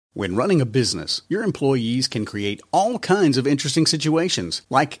When running a business, your employees can create all kinds of interesting situations,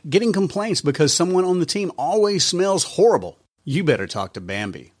 like getting complaints because someone on the team always smells horrible. You better talk to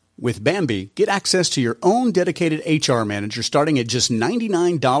Bambi. With Bambi, get access to your own dedicated HR manager starting at just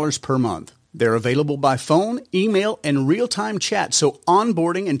 $99 per month. They're available by phone, email, and real-time chat so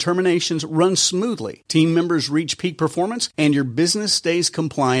onboarding and terminations run smoothly, team members reach peak performance, and your business stays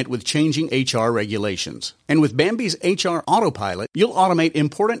compliant with changing HR regulations. And with Bambi's HR Autopilot, you'll automate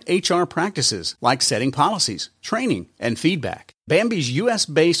important HR practices like setting policies, training, and feedback. Bambi's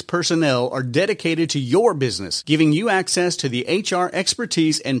U.S.-based personnel are dedicated to your business, giving you access to the HR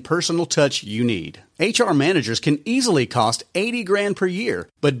expertise and personal touch you need. HR managers can easily cost $80,000 per year,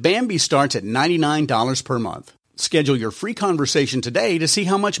 but Bambi starts at $99 per month. Schedule your free conversation today to see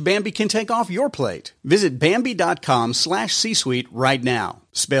how much Bambi can take off your plate. Visit Bambi.com/C-Suite right now.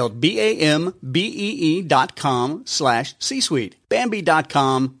 Spelled BAMBEE.com/C-Suite.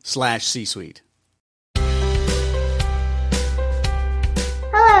 Bambi.com/C-Suite.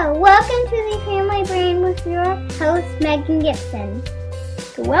 Hello, welcome to the Family Brain with your host, Megan Gibson.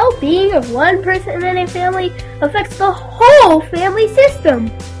 The well-being of one person in a family affects the whole family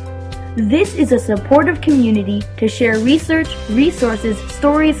system. This is a supportive community to share research, resources,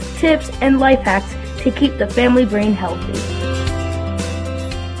 stories, tips, and life hacks to keep the family brain healthy.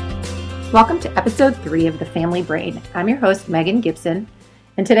 Welcome to episode 3 of The Family Brain. I'm your host, Megan Gibson,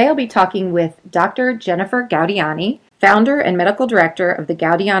 and today I'll be talking with Dr. Jennifer Gaudiani, founder and medical director of the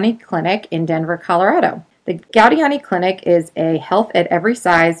Gaudiani Clinic in Denver, Colorado. The Gaudiani Clinic is a health at every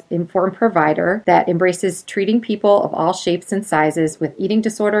size informed provider that embraces treating people of all shapes and sizes with eating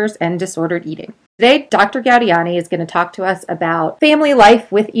disorders and disordered eating. Today, Dr. Gaudiani is going to talk to us about family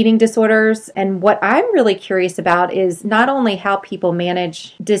life with eating disorders, and what I'm really curious about is not only how people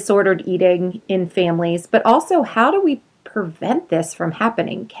manage disordered eating in families, but also how do we prevent this from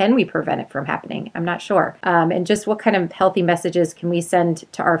happening? Can we prevent it from happening? I'm not sure. And just what kind of healthy messages can we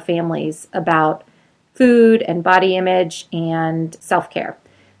send to our families about food and body image and self-care?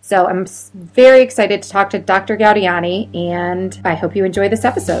 So I'm very excited to talk to Dr. Gaudiani, and I hope you enjoy this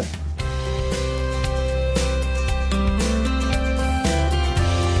episode.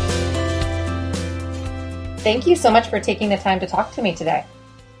 Thank you so much for taking the time to talk to me today.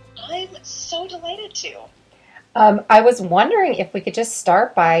 I'm so delighted to. I was wondering if we could just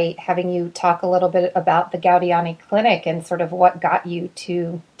start by having you talk a little bit about the Gaudiani Clinic and sort of what got you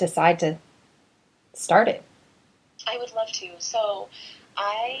to decide to start it. I would love to. So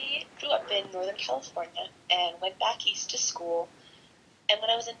I grew up in Northern California and went back east to school. And when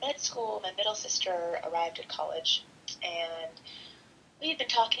I was in med school, my middle sister arrived at college. And we had been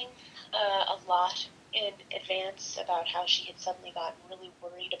talking a lot in advance about how she had suddenly gotten really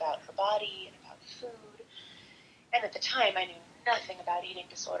worried about her body and about food. And at the time, I knew nothing about eating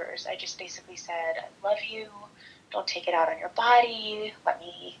disorders. I just basically said, I love you. Don't take it out on your body. Let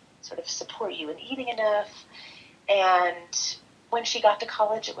me sort of support you in eating enough. And when she got to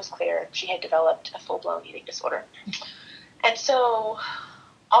college, it was clear she had developed a full-blown eating disorder. And so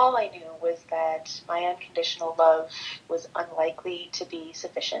all I knew was that my unconditional love was unlikely to be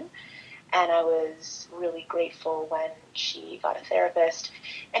sufficient. And I was really grateful when she got a therapist.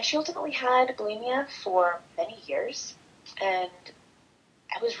 And she ultimately had bulimia for many years. And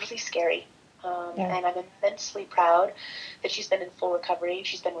it was really scary. And I'm immensely proud that she's been in full recovery.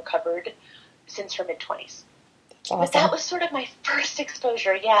 She's been recovered since her mid-20s. Awesome. But that was sort of my first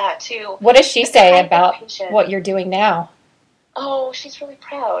exposure, to... What does she say about what you're doing now? Oh, she's really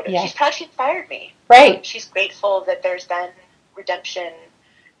proud. Yeah. She's proud she fired me. Right. She's grateful that there's been redemption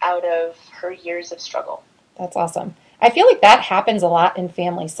out of her years of struggle. That's awesome. I feel like that happens a lot in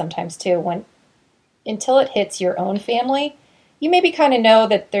families sometimes too. Until it hits your own family, you maybe kind of know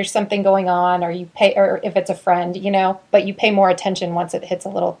that there's something going on, or if it's a friend, but you pay more attention once it hits a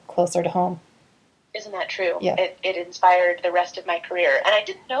little closer to home. Isn't that true? Yeah. It inspired the rest of my career. And I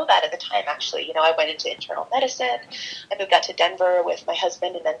didn't know that at the time, actually. I went into internal medicine. I moved out to Denver with my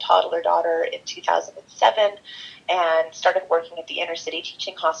husband and then toddler daughter in 2007 and started working at the inner city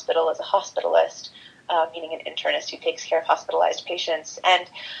teaching hospital as a hospitalist, meaning an internist who takes care of hospitalized patients. And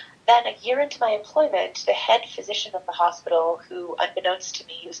then a year into my employment, the head physician of the hospital, who, unbeknownst to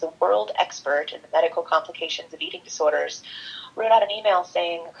me, is the world expert in the medical complications of eating disorders, wrote out an email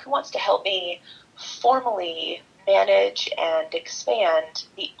saying, who wants to help me formally manage and expand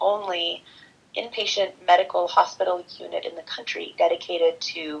the only inpatient medical hospital unit in the country dedicated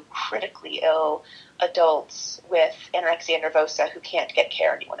to critically ill adults with anorexia nervosa who can't get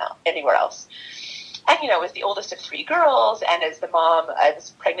care anywhere else. And, as the oldest of 3 girls, and as the mom, I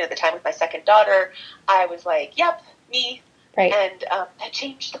was pregnant at the time with my second daughter, I was like, yep, me, Right. And that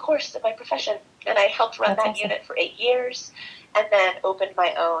changed the course of my profession. And I helped run That's that awesome. unit for 8 years, and then opened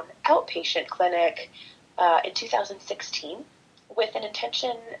my own outpatient clinic in 2016 with an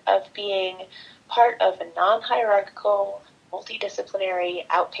intention of being part of a non-hierarchical, multidisciplinary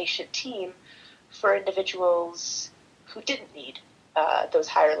outpatient team for individuals who didn't need those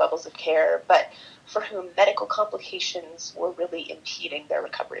higher levels of care, but for whom medical complications were really impeding their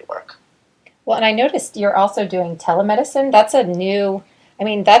recovery work. Well, and I noticed you're also doing telemedicine.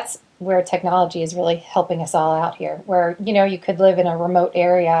 That's where technology is really helping us all out here, where, you could live in a remote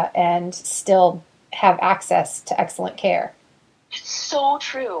area and still have access to excellent care. It's so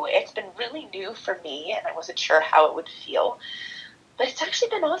true. It's been really new for me, and I wasn't sure how it would feel, but it's actually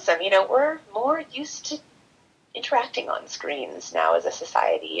been awesome. We're more used to interacting on screens now as a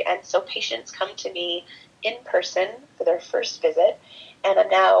society, and so patients come to me in person for their first visit, and I'm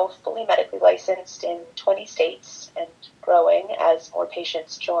now fully medically licensed in 20 states and growing as more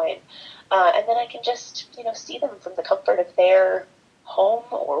patients join. And then I can just, see them from the comfort of their home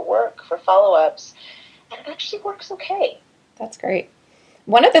or work for follow-ups, and it actually works okay. That's great.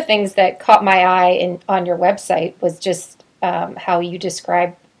 One of the things that caught my eye on your website was just how you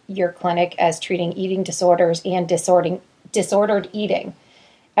describe your clinic as treating eating disorders and disordered eating.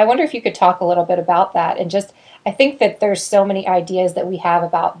 I wonder if you could talk a little bit about that. And I think that there's so many ideas that we have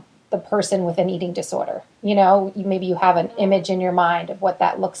about the person with an eating disorder. Maybe you have an image in your mind of what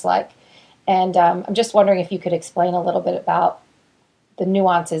that looks like. And I'm just wondering if you could explain a little bit about the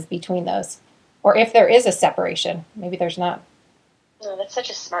nuances between those, or if there is a separation. Maybe there's not. No, that's such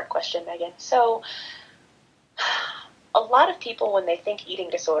a smart question, Megan. So a lot of people, when they think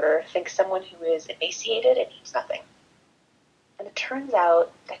eating disorder, think someone who is emaciated and eats nothing. And it turns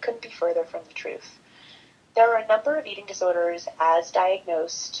out that couldn't be further from the truth. There are a number of eating disorders as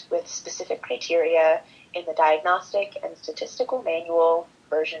diagnosed with specific criteria in the Diagnostic and Statistical Manual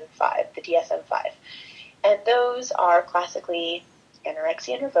version 5, the DSM-5. And those are classically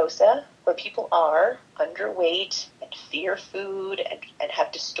anorexia nervosa, where people are underweight and fear food and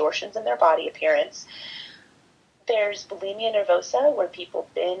have distortions in their body appearance. There's bulimia nervosa, where people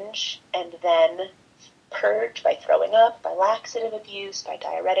binge and then purge by throwing up, by laxative abuse, by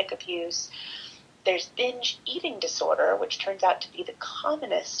diuretic abuse. There's binge eating disorder, which turns out to be the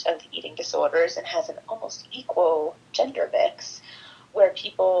commonest of eating disorders and has an almost equal gender mix, where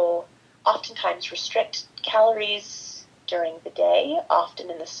people oftentimes restrict calories during the day, often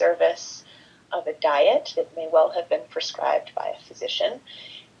in the service of a diet that may well have been prescribed by a physician,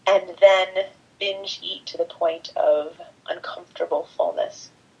 and then binge eat to the point of uncomfortable fullness.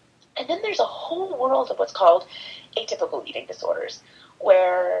 And then there's a whole world of what's called atypical eating disorders,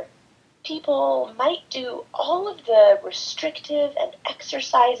 where people might do all of the restrictive and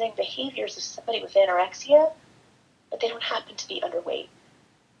exercising behaviors of somebody with anorexia, but they don't happen to be underweight.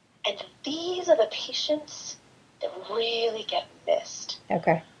 And these are the patients that really get missed.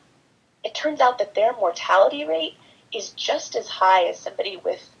 Okay. It turns out that their mortality rate is just as high as somebody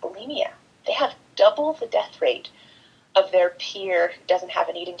with bulimia. They have double the death rate of their peer who doesn't have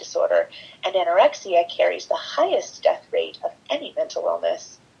an eating disorder, and anorexia carries the highest death rate of any mental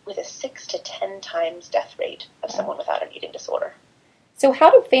illness, with a 6 to 10 times death rate of someone without an eating disorder. So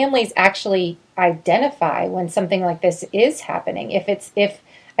how do families actually identify when something like this is happening? If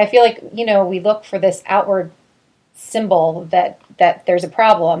I feel like, we look for this outward symbol that there's a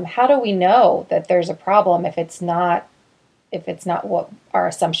problem, how do we know that there's a problem if it's not what our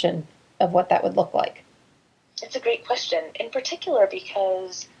assumption of what that would look like? It's a great question, in particular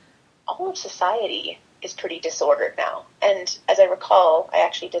because all of society is pretty disordered now. And as I recall, I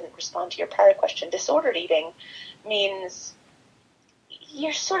actually didn't respond to your prior question. Disordered eating means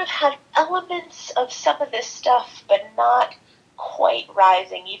you sort of have elements of some of this stuff, but not quite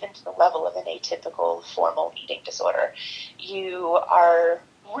rising even to the level of an atypical formal eating disorder. You are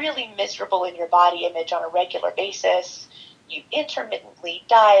really miserable in your body image on a regular basis. You intermittently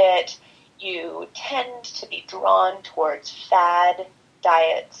diet. You tend to be drawn towards fad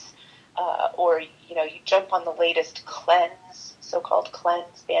diets, or you jump on the latest so-called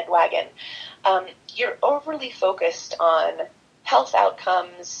cleanse bandwagon. You're overly focused on health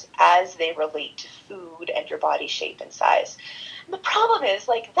outcomes as they relate to food and your body shape and size. And the problem is,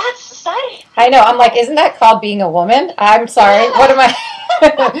 that's society. I know. I'm like, isn't that called being a woman? I'm sorry. Yeah. What am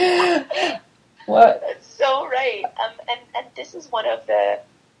I? What? That's so right. And this is one of the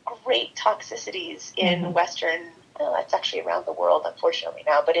great toxicities in Western, well, that's actually around the world, unfortunately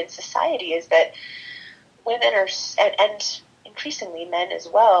now, but in society, is that women are, and increasingly men as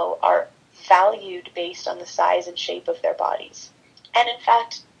well, are valued based on the size and shape of their bodies. And in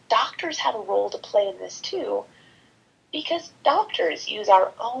fact, doctors have a role to play in this too, Because doctors use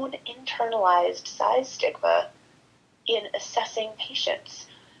our own internalized size stigma in assessing patients.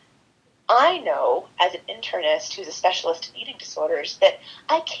 I know, as an internist who's a specialist in eating disorders, that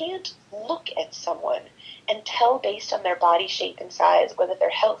I can't look at someone and tell based on their body shape and size whether they're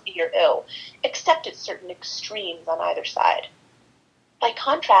healthy or ill, except at certain extremes on either side. By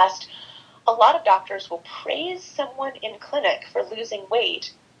contrast, a lot of doctors will praise someone in clinic for losing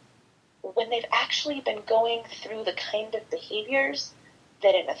weight when they've actually been going through the kind of behaviors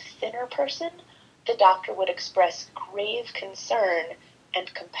that in a thinner person, the doctor would express grave concern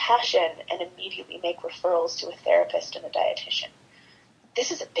and compassion and immediately make referrals to a therapist and a dietitian.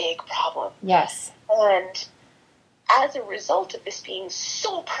 This is a big problem. Yes. And as a result of this being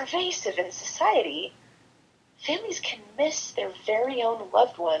so pervasive in society, families can miss their very own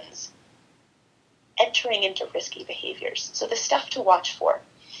loved ones entering into risky behaviors. So the stuff to watch for.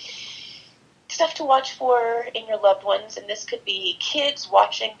 Stuff to watch for in your loved ones, and this could be kids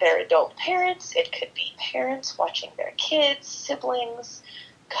watching their adult parents, it could be parents watching their kids, siblings,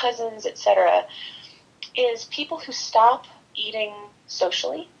 cousins, etc., is people who stop eating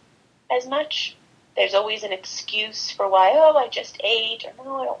socially as much. There's always an excuse for why, oh, I just ate, or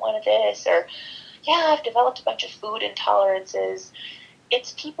no, I don't want this, or yeah, I've developed a bunch of food intolerances.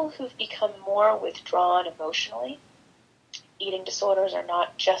 It's people who've become more withdrawn emotionally. Eating disorders are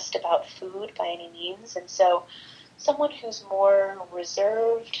not just about food by any means, and so someone who's more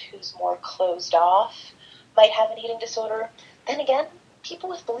reserved, who's more closed off, might have an eating disorder. Then again, people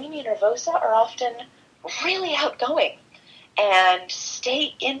with bulimia nervosa are often really outgoing and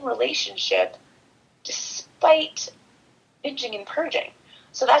stay in relationship despite binging and purging.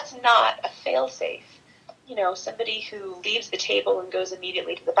 So that's not a fail-safe. You know, somebody who leaves the table and goes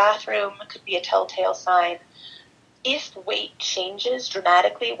immediately to the bathroom could be a telltale sign. If weight changes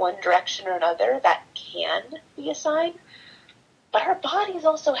dramatically one direction or another, that can be a sign. But our bodies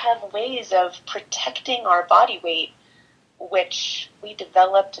also have ways of protecting our body weight, which we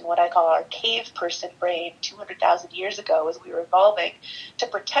developed in what I call our cave person brain 200,000 years ago as we were evolving to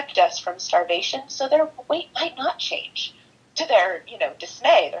protect us from starvation. So their weight might not change. To their,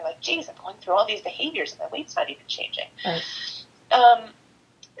 dismay, they're like, geez, I'm going through all these behaviors and my weight's not even changing. Right.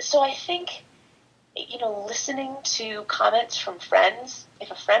 So I think, listening to comments from friends,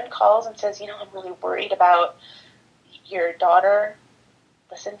 if a friend calls and says, I'm really worried about your daughter,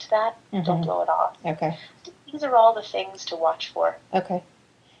 listen to that. Mm-hmm. Don't blow it off. Okay. These are all the things to watch for. Okay.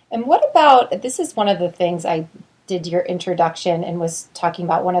 And what about, this is one of the things I did your introduction and was talking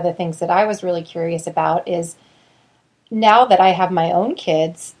about, one of the things that I was really curious about is, now that I have my own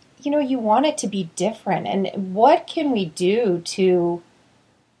kids, you want it to be different. And what can we do to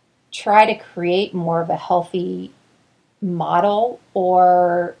try to create more of a healthy model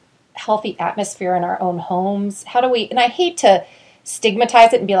or healthy atmosphere in our own homes? How do we, and I hate to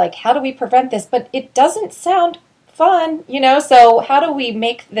stigmatize it and be like, how do we prevent this? But it doesn't sound fun, so how do we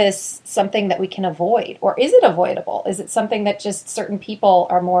make this something that we can avoid? Or is it avoidable? Is it something that just certain people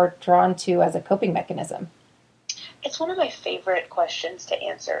are more drawn to as a coping mechanism? It's one of my favorite questions to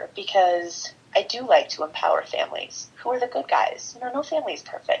answer because I do like to empower families. Who are the good guys? No family is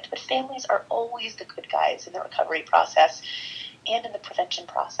perfect, but families are always the good guys in the recovery process and in the prevention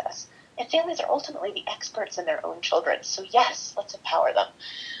process. And families are ultimately the experts in their own children. So yes, let's empower them.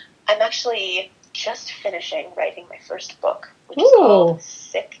 I'm actually just finishing writing my first book, which is called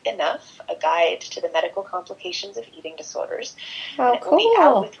Sick Enough, A Guide to the Medical Complications of Eating Disorders. Oh, and it will be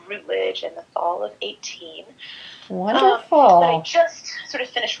out with Routledge in the fall of 2018. Wonderful. But I just sort of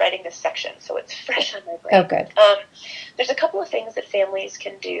finished writing this section, so it's fresh on my brain. Oh, good. There's a couple of things that families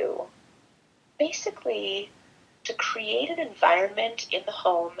can do, basically to create an environment in the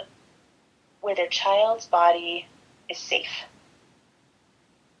home where their child's body is safe.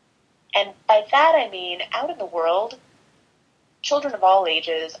 And by that I mean, out in the world, children of all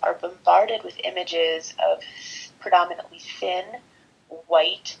ages are bombarded with images of predominantly thin,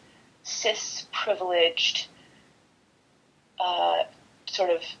 white, cis-privileged sort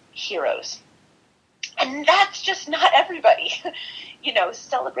of heroes. And that's just not everybody.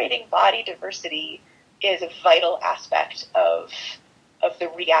 Celebrating body diversity is a vital aspect of the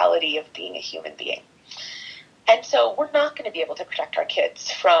reality of being a human being. And so we're not going to be able to protect our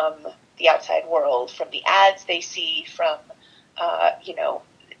kids from the outside world, from the ads they see, from,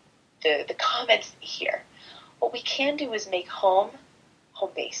 the comments they hear. What we can do is make home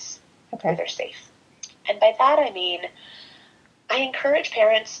base where they're safe. And by that I mean, I encourage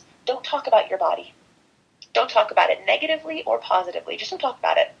parents, don't talk about your body. Don't talk about it negatively or positively. Just don't talk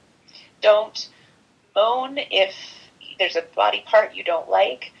about it. Don't moan if there's a body part you don't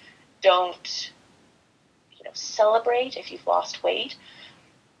like. Don't, celebrate if you've lost weight.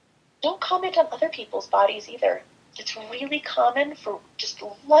 Don't comment on other people's bodies either. It's really common for just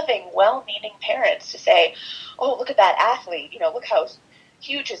loving, well-meaning parents to say, oh, look at that athlete. Look how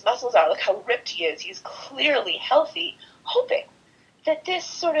huge his muscles are. Look how ripped he is. He's clearly healthy, hoping that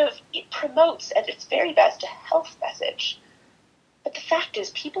this it promotes at its very best a health message. But the fact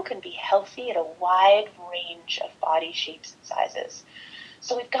is, people can be healthy at a wide range of body shapes and sizes.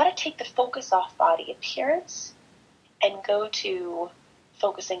 So we've got to take the focus off body appearance and go to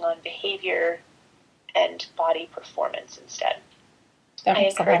focusing on behavior and body performance instead. I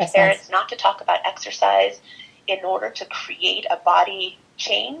encourage parents not to talk about exercise in order to create a body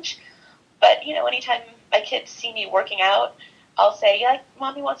change. But, anytime my kids see me working out, I'll say, yeah,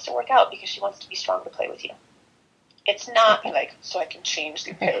 Mommy wants to work out because she wants to be strong to play with you. It's not so I can change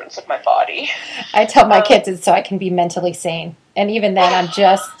the appearance of my body. I tell my kids it's so I can be mentally sane. And even then, I'm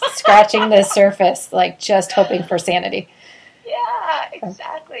just scratching the surface, just hoping for sanity. Yeah,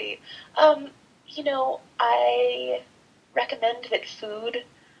 exactly. I recommend that food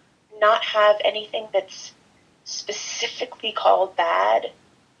not have anything that's specifically called bad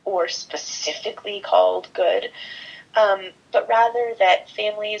or specifically called good, but rather that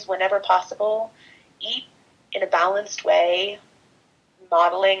families, whenever possible, eat in a balanced way,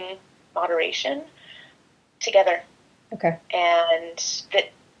 modeling moderation together. Okay. And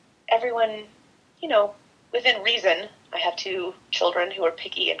that everyone, within reason, I have 2 children who are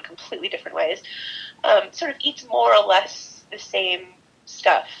picky in completely different ways, eats more or less the same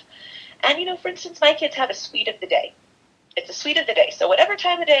stuff. And, for instance, my kids have a sweet of the day. It's a sweet of the day. So whatever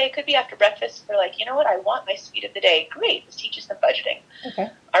time of day, it could be after breakfast, they're like, you know what, I want my sweet of the day. Great. This teaches them budgeting. Okay.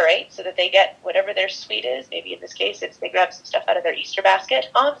 All right. So that they get whatever their sweet is. Maybe in this case, it's they grab some stuff out of their Easter basket.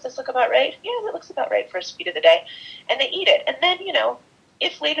 Does this look about right? Yeah, that looks about right for a sweet of the day. And they eat it. And then,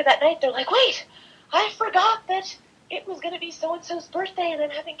 if later that night they're like, wait, I forgot that it was going to be so-and-so's birthday and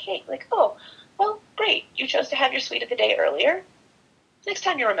I'm having cake. Oh, well, great. You chose to have your sweet of the day earlier. Next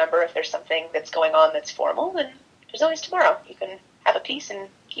time you remember if there's something that's going on that's formal, then there's always tomorrow. You can have a piece and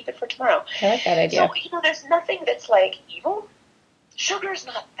keep it for tomorrow. I like that idea. So, there's nothing that's evil. Sugar's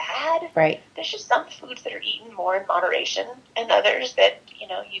not bad. Right. There's just some foods that are eaten more in moderation and others that,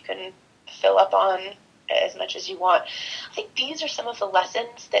 you can fill up on as much as you want. I think these are some of the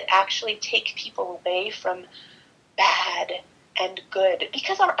lessons that actually take people away from bad and good,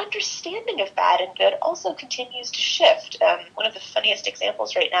 because our understanding of bad and good also continues to shift. One of the funniest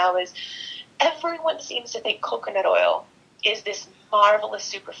examples right now is everyone seems to think coconut oil is this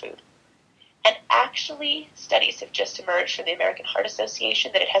marvelous superfood. And actually, studies have just emerged from the American Heart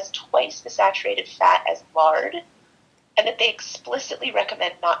Association that it has twice the saturated fat as lard, and that they explicitly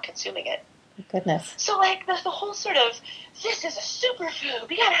recommend not consuming it. Goodness. So, the whole this is a superfood,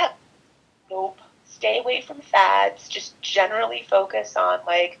 we gotta have... Nope. Stay away from fads. Just generally focus on,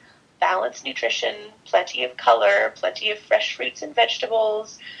 balanced nutrition, plenty of color, plenty of fresh fruits and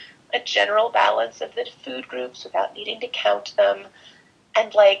vegetables, a general balance of the food groups without needing to count them,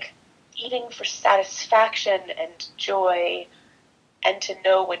 and, eating for satisfaction and joy, and to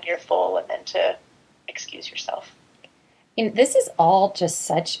know when you're full and then to excuse yourself. And this is all just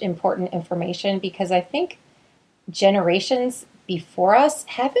such important information because I think generations before us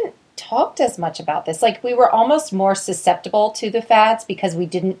haven't talked as much about this. We were almost more susceptible to the fads because we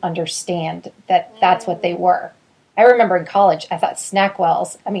didn't understand that that's what they were. I remember in college, I thought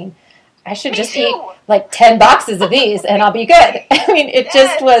SnackWells, I should just eat 10 boxes of these and I'll be good. It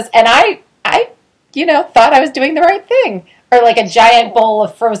just was, and I thought I was doing the right thing. Or a giant bowl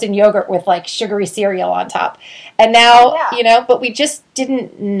of frozen yogurt with sugary cereal on top. And now, but we just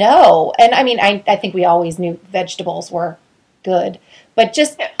didn't know. And I think we always knew vegetables were good. But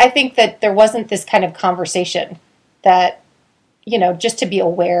I think that there wasn't this kind of conversation that, just to be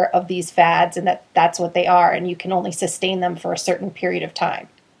aware of these fads and that that's what they are and you can only sustain them for a certain period of time.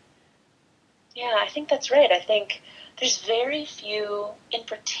 Yeah, I think that's right. I think there's very few, in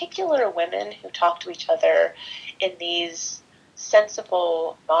particular women, who talk to each other in these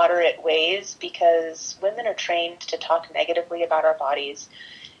sensible, moderate ways because women are trained to talk negatively about our bodies.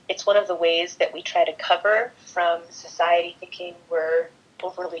 It's one of the ways that we try to cover from society thinking we're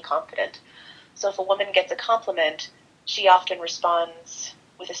overly confident. So if a woman gets a compliment, she often responds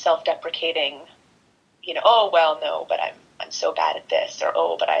with a self-deprecating, oh, well, no, but I'm so bad at this, or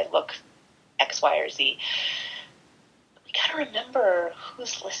oh, but I look X, Y, or Z. We got to remember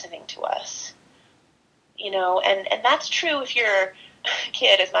who's listening to us, and that's true if your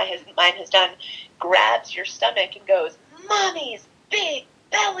kid, as mine has done, grabs your stomach and goes, Mommy's big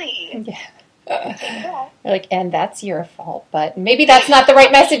belly. Yeah. Like, and that's your fault, but maybe that's not the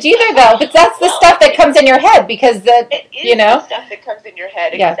right message either, though. But that's the stuff that comes in your head because it is the stuff that comes in your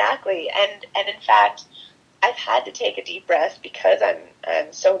head, exactly. And in fact, I've had to take a deep breath because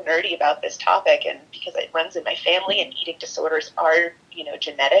I'm so nerdy about this topic, and because it runs in my family, and eating disorders are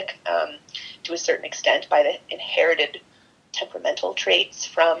genetic to a certain extent by the inherited temperamental traits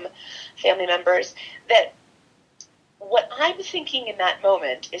from family members. That what I'm thinking in that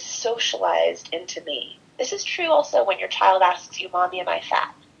moment is socialized into me. This is true also when your child asks you, "Mommy, am I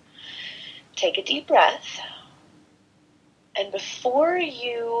fat?" Take a deep breath, and before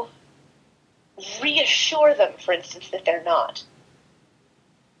you reassure them, for instance, that they're not,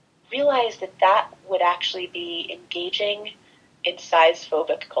 realize that that would actually be engaging in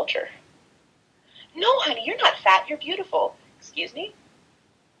size-phobic culture. "No, honey, you're not fat, you're beautiful." Excuse me?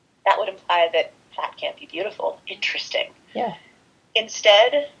 That would imply that fat can't be beautiful. Interesting. Yeah.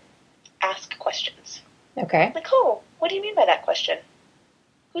 Instead, ask questions. Okay. Like, "Oh, what do you mean by that question?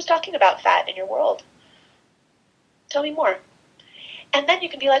 Who's talking about fat in your world? Tell me more." And then you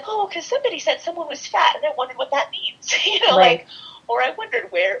can be like, "Oh, because somebody said someone was fat, and I wondered what that means." Right. Or I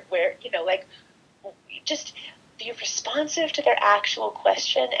wondered where, just be responsive to their actual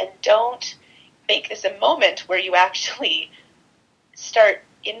question, and don't make this a moment where you actually start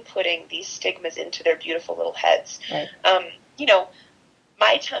inputting these stigmas into their beautiful little heads. Right.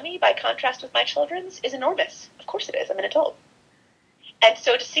 My tummy, by contrast with my children's, is enormous. Of course it is. I'm an adult. And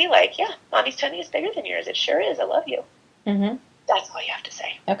so to see, mommy's tummy is bigger than yours. It sure is. I love you. Mm-hmm. That's all you have to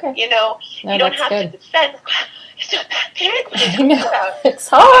say. Okay. You don't have to defend. It's not that big. What are you talking about? It's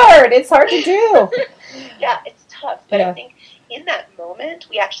hard. It's hard to do. Yeah, it's tough. But I think in that moment,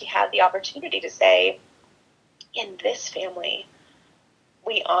 we actually have the opportunity to say, in this family,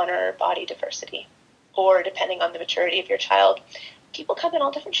 we honor body diversity. Or, depending on the maturity of your child, people come in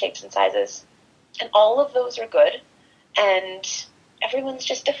all different shapes and sizes. And all of those are good. And everyone's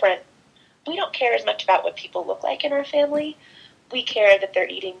just different. We don't care as much about what people look like in our family. We care that they're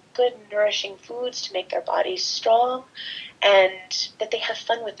eating good, nourishing foods to make their bodies strong, and that they have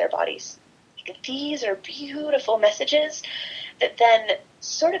fun with their bodies. These are beautiful messages that then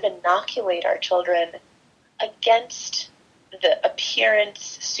sort of inoculate our children against the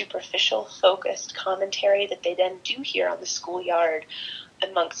appearance, superficial, focused commentary that they then do hear on the schoolyard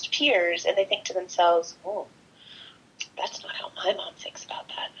amongst peers, and they think to themselves, "Oh, that's not how my mom thinks about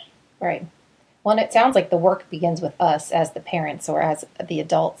that." Right. Well, and it sounds like the work begins with us as the parents or as the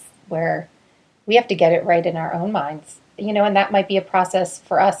adults, where we have to get it right in our own minds, and that might be a process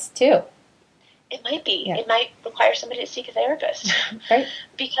for us too. It might be. Yeah. It might require somebody to seek a therapist. Right.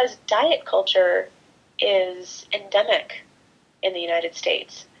 Because diet culture is endemic in the United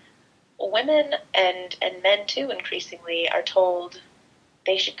States. Women and men too, increasingly, are told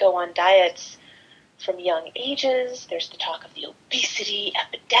they should go on diets from young ages. There's the talk of the obesity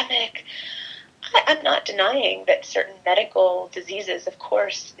epidemic. I'm not denying that certain medical diseases, of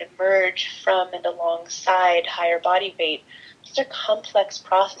course, emerge from and alongside higher body weight. These are complex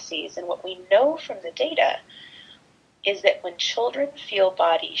processes, and what we know from the data is that when children feel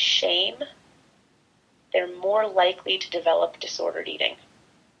body shame, they're more likely to develop disordered eating.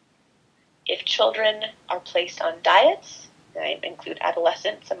 If children are placed on diets, and I include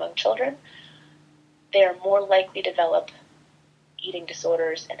adolescents among children, they are more likely to develop eating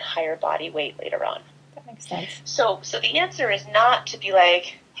disorders and higher body weight later on. That makes sense. So the answer is not to be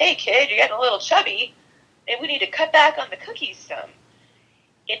like, "Hey kid, you're getting a little chubby, and we need to cut back on the cookies some."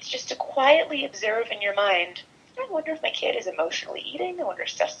 It's just to quietly observe in your mind, "I wonder if my kid is emotionally eating. I wonder if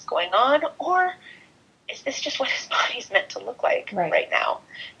stuff's going on, or is this just what his body's meant to look like right now?"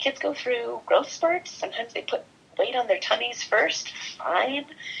 Kids go through growth spurts. Sometimes they put weight on their tummies first. Fine.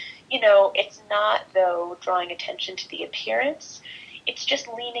 It's not, though, drawing attention to the appearance. It's just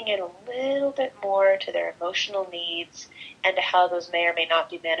leaning in a little bit more to their emotional needs and to how those may or may not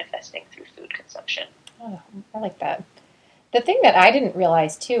be manifesting through food consumption. Oh, I like that. The thing that I didn't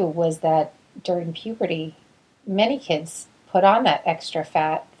realize, too, was that during puberty, many kids put on that extra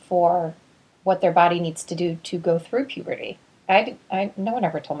fat for what their body needs to do to go through puberty. No one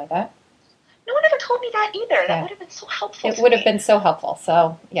ever told me that. No one ever told me that either. Yeah. That would have been so helpful. It would have been so helpful.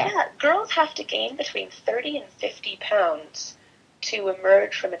 So, yeah. Yeah, girls have to gain between 30 and 50 pounds to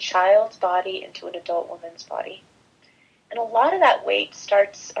emerge from a child's body into an adult woman's body. And a lot of that weight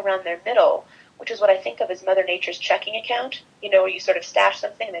starts around their middle, which is what I think of as Mother Nature's checking account. Where you sort of stash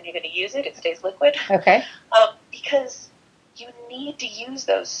something and then you're going to use it. It stays liquid. Okay. Because you need to use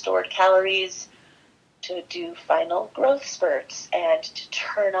those stored calories to do final growth spurts and to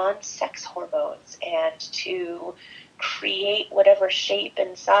turn on sex hormones and to create whatever shape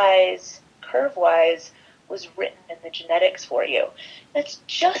and size curve-wise was written in the genetics for you. That's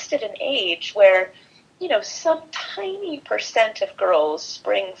just at an age where, some tiny percent of girls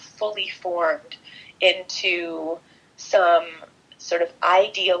spring fully formed into some sort of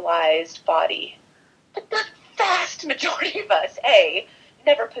idealized body. But the vast majority of us, A,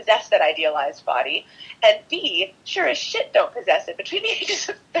 never possess that idealized body, and B, sure as shit don't possess it between the ages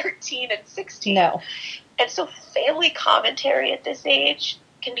of 13 and 16. No. And so family commentary at this age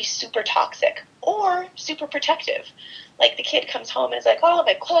can be super toxic or super protective. Like the kid comes home and is like, oh,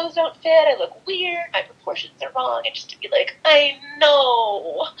 my clothes don't fit, I look weird, my proportions are wrong, and just to be like, I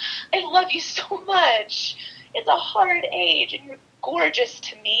know, I love you so much. It's a hard age, and you're gorgeous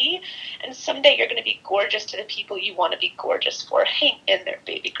to me, and someday you're going to be gorgeous to the people you want to be gorgeous for. Hang in there,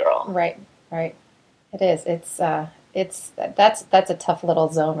 baby girl. Right. It is. That's a tough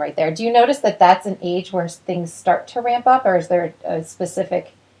little zone right there. Do you notice that that's an age where things start to ramp up, or is there a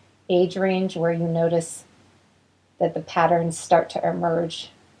specific age range where you notice that the patterns start to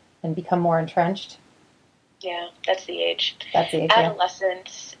emerge and become more entrenched? Yeah, that's the age. That's the age.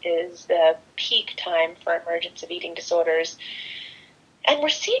 Adolescence is the peak time for emergence of eating disorders. And we're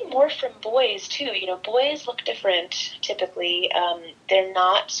seeing more from boys, too. Boys look different, typically. They're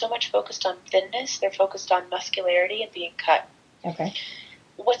not so much focused on thinness. They're focused on muscularity and being cut. Okay.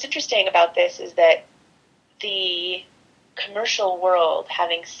 What's interesting about this is that the commercial world,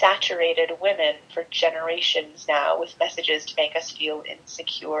 having saturated women for generations now with messages to make us feel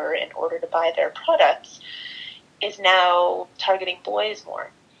insecure in order to buy their products, is now targeting boys more.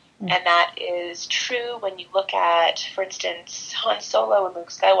 And that is true when you look at, for instance, Han Solo and Luke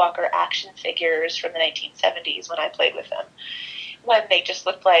Skywalker action figures from the 1970s when I played with them, when they just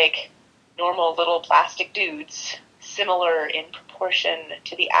looked like normal little plastic dudes, similar in proportion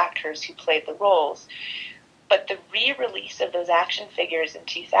to the actors who played the roles. But the re-release of those action figures in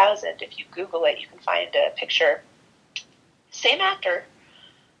 2000, if you Google it, you can find a picture. Same actor,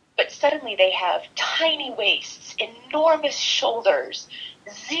 but suddenly they have tiny waists, enormous shoulders,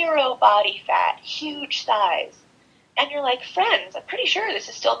 zero body fat, huge thighs. And you're like, friends, I'm pretty sure this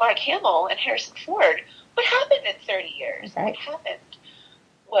is still Mark Hamill and Harrison Ford. What happened in 30 years? Right. What happened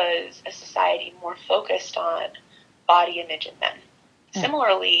was a society more focused on body image in men. Yeah.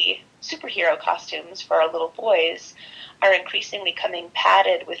 Similarly, superhero costumes for our little boys are increasingly coming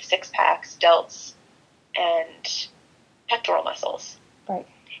padded with six-packs, delts, and pectoral muscles. Right.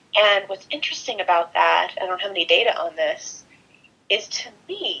 And what's interesting about that, I don't have any data on this, is to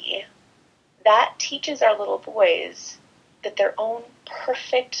me, that teaches our little boys that their own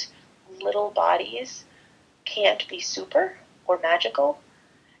perfect little bodies can't be super or magical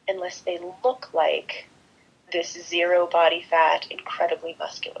unless they look like this zero body fat, incredibly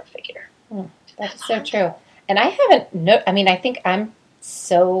muscular figure. That's so true. And I I think I'm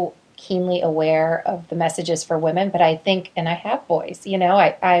so keenly aware of the messages for women, but I think, and I have boys,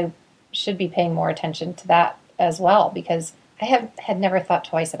 I should be paying more attention to that as well, because I had never thought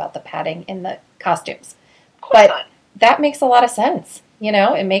twice about the padding in the costumes. But not. That makes a lot of sense.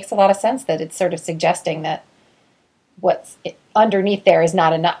 It makes a lot of sense that it's sort of suggesting that what's underneath there is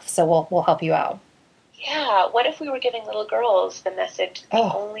not enough, so we'll help you out. Yeah, what if we were giving little girls the message the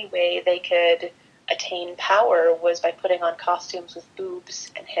only way they could attain power was by putting on costumes with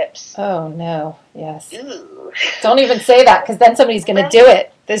boobs and hips? Oh, no. Yes. Ooh. Don't even say that, because then somebody's going to do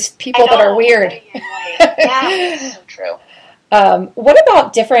it. There's people that are weird. Right. Yeah, that's so true. What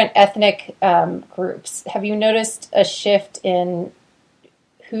about different ethnic groups? Have you noticed a shift in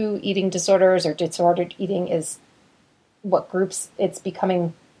who eating disorders or disordered eating is, what groups it's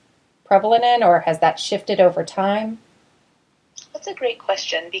becoming prevalent in, or has that shifted over time? That's a great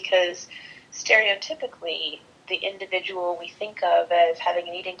question, because stereotypically the individual we think of as having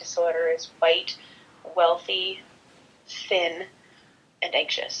an eating disorder is white, wealthy, thin, and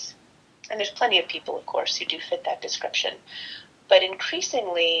anxious. And there's plenty of people, of course, who do fit that description. But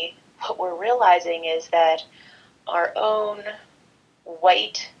increasingly, what we're realizing is that our own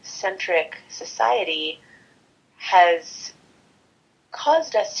white-centric society has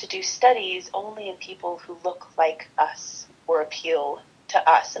caused us to do studies only in people who look like us or appeal to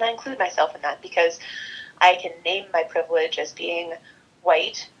us. And I include myself in that because I can name my privilege as being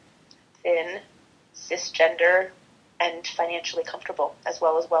white, thin, cisgender, and financially comfortable, as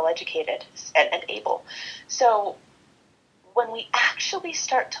well as well-educated and able. So when we actually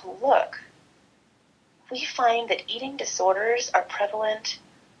start to look, we find that eating disorders are prevalent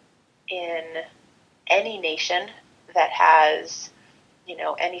in any nation that has,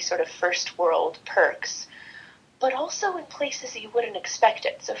 any sort of first world perks, but also in places that you wouldn't expect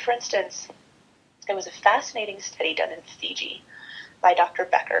it. So for instance, there was a fascinating study done in Fiji by Dr.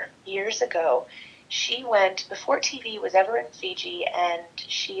 Becker years ago. She went before TV was ever in Fiji, and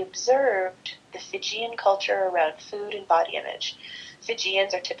she observed the Fijian culture around food and body image.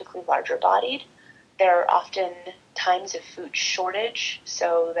 Fijians are typically larger bodied. There are often times of food shortage,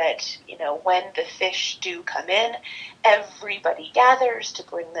 so that, when the fish do come in, everybody gathers to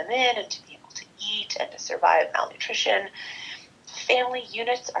bring them in and to be able to eat and to survive malnutrition. Family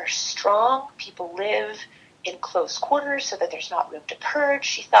units are strong. People live in close quarters so that there's not room to purge.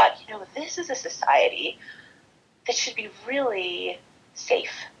 She thought, this is a society that should be really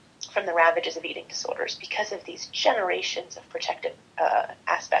safe from the ravages of eating disorders because of these generations of protective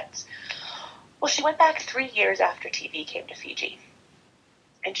aspects. Well, she went back 3 years after TV came to Fiji,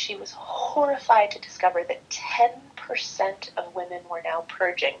 and she was horrified to discover that 10% of women were now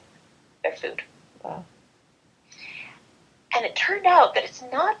purging their food. Wow. And it turned out that it's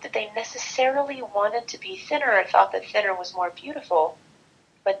not that they necessarily wanted to be thinner or thought that thinner was more beautiful,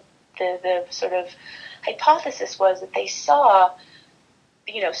 but the sort of hypothesis was that they saw,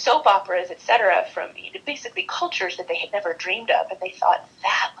 soap operas, etc., from basically cultures that they had never dreamed of, and they thought,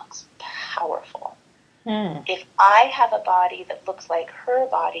 that looks powerful. If I have a body that looks like her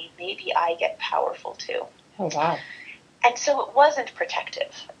body, maybe I get powerful too. Oh, wow. And so it wasn't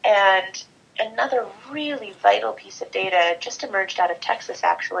protective. And another really vital piece of data just emerged out of Texas,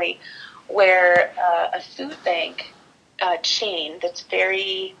 actually, where a food bank chain that's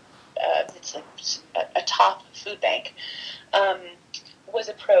very, it's like a top food bank, was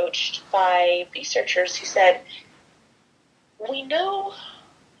approached by researchers who said, we know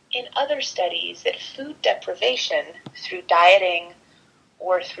in other studies that food deprivation through dieting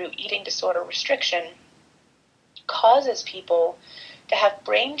or through eating disorder restriction causes people to have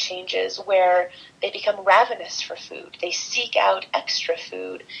brain changes where they become ravenous for food. They seek out extra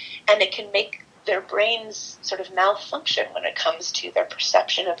food, and it can make their brains sort of malfunction when it comes to their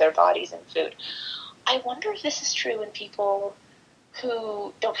perception of their bodies and food. I wonder if this is true in people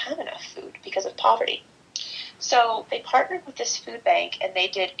who don't have enough food because of poverty. So they partnered with this food bank, and they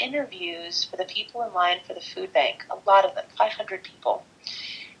did interviews for the people in line for the food bank, a lot of them, 500 people.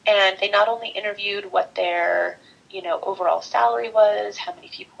 And they not only interviewed what their overall salary was, how many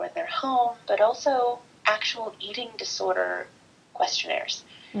people were in their home, but also actual eating disorder questionnaires.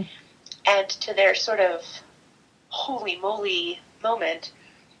 And to their sort of holy moly moment,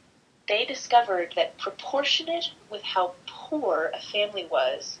 they discovered that proportionate with how poor a family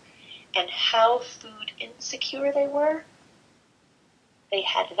was and how food insecure they were, they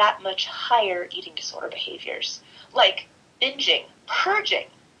had that much higher eating disorder behaviors, like binging, purging,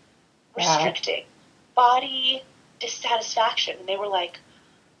 restricting, body dissatisfaction. And they were like,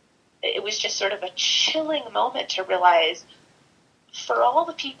 it was just sort of a chilling moment to realize, for all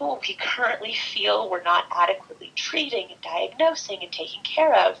the people we currently feel we're not adequately treating and diagnosing and taking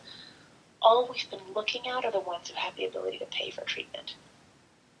care of, all we've been looking at are the ones who have the ability to pay for treatment.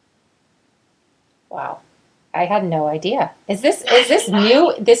 Wow. I had no idea. Is this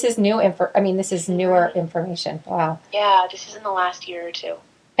new? This is new this is newer information. Wow. Yeah, this is in the last year or two.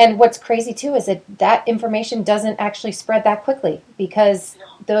 And what's crazy too is that information doesn't actually spread that quickly, because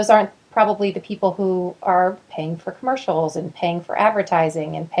those aren't probably the people who are paying for commercials and paying for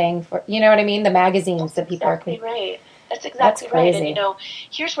advertising and paying for, you know what I mean? The magazines that people are right. That's exactly right. And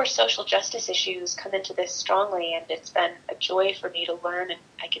here's where social justice issues come into this strongly, and it's been a joy for me to learn, and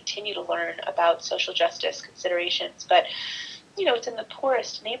I continue to learn about social justice considerations. But, it's in the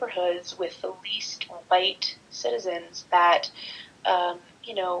poorest neighborhoods with the least white citizens that,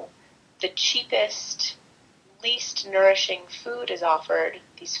 the cheapest, least nourishing food is offered,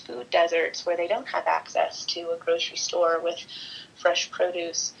 these food deserts where they don't have access to a grocery store with fresh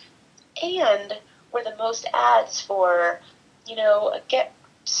produce, and where the most ads for, get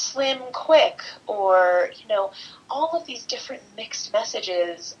slim quick, or, all of these different mixed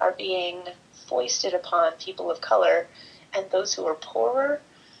messages are being foisted upon people of color and those who are poorer.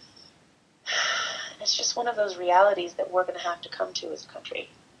 It's just one of those realities that we're going to have to come to as a country.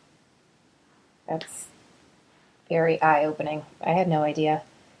 That's very eye-opening. I had no idea.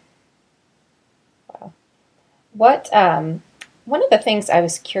 Wow. What, one of the things I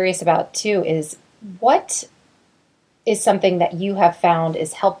was curious about too is, what is something that you have found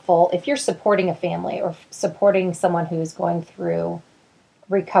is helpful if you're supporting a family or supporting someone who is going through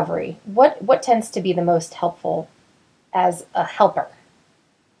recovery? What tends to be the most helpful as a helper?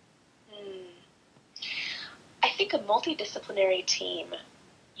 I think a multidisciplinary team,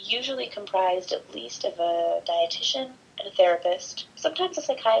 usually comprised at least of a dietitian and a therapist, sometimes a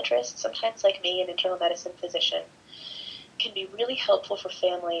psychiatrist, sometimes like me, an internal medicine physician, can be really helpful for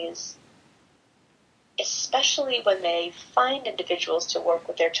families especially when they find individuals to work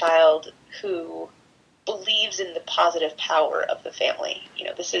with their child who believes in the positive power of the family.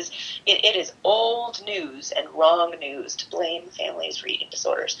 It is old news and wrong news to blame families for eating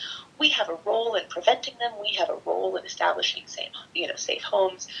disorders. We have a role in preventing them. We have a role in establishing safe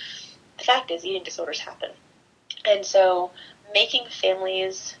homes. The fact is, eating disorders happen. And so making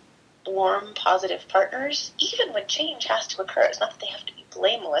families warm, positive partners, even when change has to occur. It's not that they have to be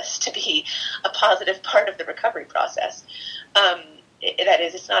blameless to be a positive part of the recovery process. That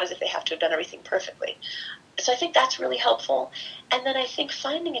is, it's not as if they have to have done everything perfectly. So I think that's really helpful. And then I think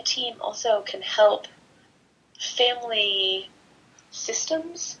finding a team also can help family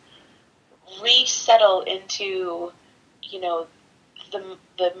systems resettle into,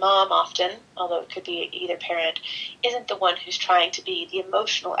 the mom often, although it could be either parent, isn't the one who's trying to be the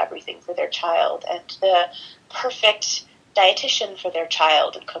emotional everything for their child and the perfect dietitian for their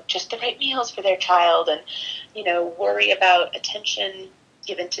child and cook just the right meals for their child and, worry about attention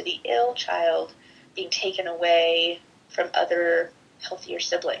given to the ill child being taken away from other healthier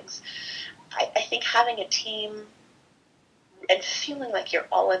siblings. I think having a team and feeling like you're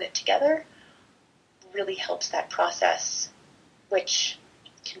all in it together really helps that process, which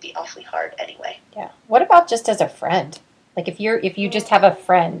can be awfully hard anyway. Yeah. What about just as a friend? Like if you just have a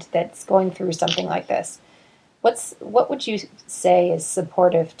friend that's going through something like this, what would you say is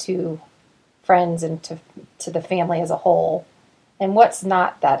supportive to friends and to the family as a whole? And what's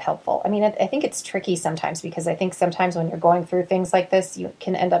not that helpful? I mean, I think it's tricky sometimes because I think sometimes when you're going through things like this, you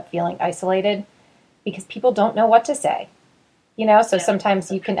can end up feeling isolated because people don't know what to say. So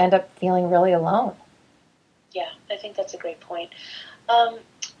sometimes you can end up feeling really alone. Yeah, I think that's a great point.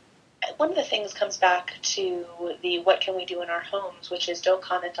 One of the things comes back to the what can we do in our homes, which is don't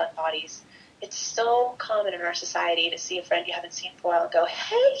comment on bodies. It's so common in our society to see a friend you haven't seen for a while and go,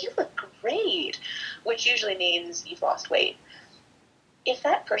 hey, you look great, which usually means you've lost weight. If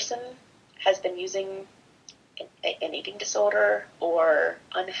that person has been using an eating disorder or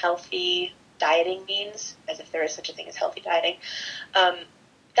unhealthy dieting means, as if there is such a thing as healthy dieting,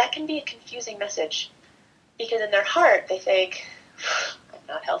 that can be a confusing message. Because in their heart, they think, I'm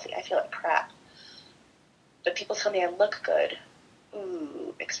not healthy, I feel like crap. But people tell me I look good.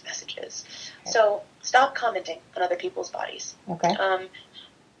 Ooh, mixed messages. Okay. So stop commenting on other people's bodies. Okay.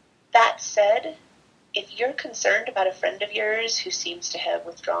 That said, if you're concerned about a friend of yours who seems to have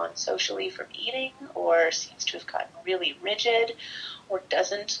withdrawn socially from eating or seems to have gotten really rigid or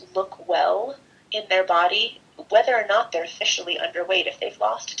doesn't look well in their body, whether or not they're officially underweight, if they've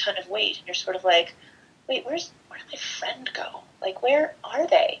lost a ton of weight and you're sort of like, wait, where did my friend go? Like, where are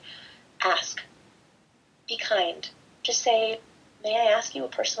they? Ask. Be kind. Just say, may I ask you a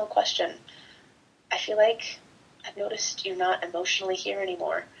personal question? I feel like I've noticed you're not emotionally here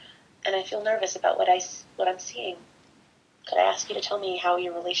anymore, and I feel nervous about what I'm seeing. Could I ask you to tell me how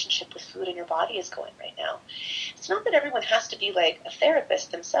your relationship with food and your body is going right now? It's not that everyone has to be like a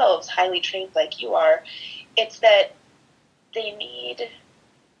therapist themselves, highly trained like you are. It's that they need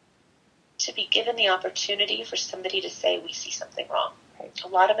to be given the opportunity for somebody to say, we see something wrong. Right. A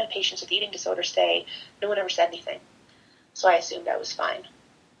lot of my patients with eating disorders say, no one ever said anything, so I assumed I was fine.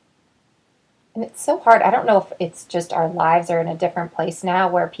 And it's so hard. I don't know if it's just our lives are in a different place now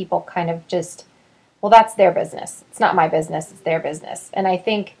where people kind of just, well, that's their business. It's not my business. It's their business. And I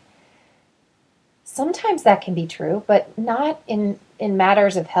think sometimes that can be true, but not in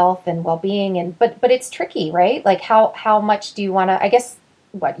matters of health and well-being. But it's tricky, right? Like how much do you want to, I guess,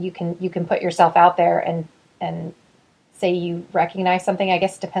 you can put yourself out there and say you recognize something. I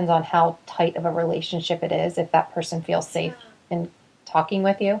guess it depends on how tight of a relationship it is, if that person feels safe in talking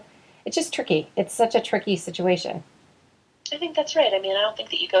with you. It's just tricky. It's such a tricky situation. I think that's right. I mean, I don't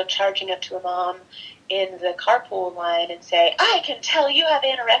think that you go charging up to a mom in the carpool line and say, I can tell you have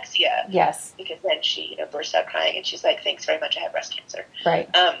anorexia. Yes. Because then she, bursts out crying and she's like, thanks very much, I have breast cancer. Right.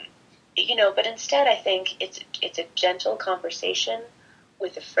 But instead I think it's a gentle conversation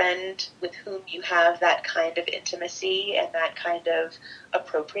with a friend with whom you have that kind of intimacy and that kind of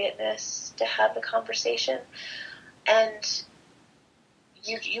appropriateness to have the conversation. And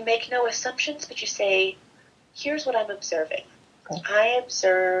you make no assumptions, but you say, here's what I'm observing. Okay. I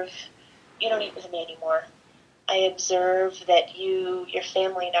observe you don't eat with me anymore. I observe that your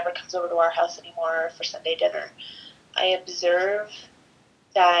family never comes over to our house anymore for Sunday dinner. I observe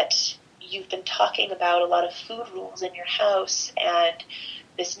that you've been talking about a lot of food rules in your house and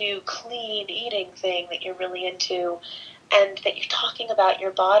this new clean eating thing that you're really into, and that you're talking about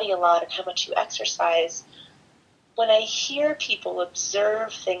your body a lot and how much you exercise. When I hear people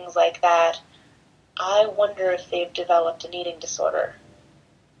observe things like that, I wonder if they've developed an eating disorder.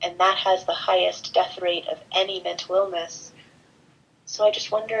 And that has the highest death rate of any mental illness. So I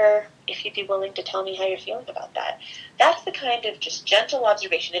just wonder if you'd be willing to tell me how you're feeling about that. That's the kind of just gentle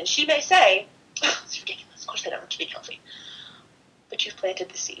observation. And she may say, oh, it's ridiculous. Of course I don't want to be healthy. But you've planted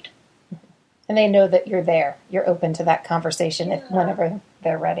the seed. And they know that you're there. You're open to that conversation whenever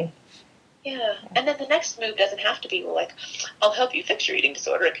they're ready. Yeah. And then the next move doesn't have to be, well, like, I'll help you fix your eating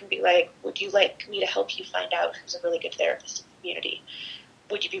disorder. It can be like, would you like me to help you find out who's a really good therapist in the community?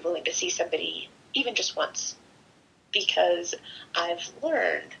 Would you be willing to see somebody even just once? Because I've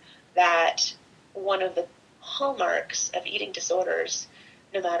learned that one of the hallmarks of eating disorders,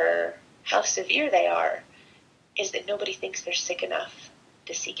 no matter how severe they are, is that nobody thinks they're sick enough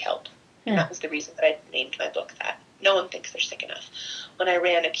to seek help. And that was the reason that I named my book that. No one thinks they're sick enough. When I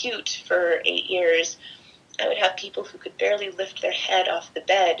ran acute for 8 years, I would have people who could barely lift their head off the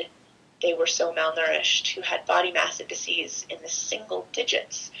bed. They were so malnourished, who had body mass indices in the single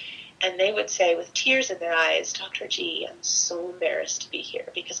digits. And they would say with tears in their eyes, Dr. G, I'm so embarrassed to be here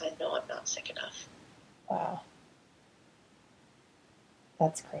because I know I'm not sick enough. Wow.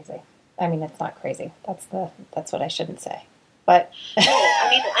 That's crazy. I mean, it's not crazy. That's what I shouldn't say. But no,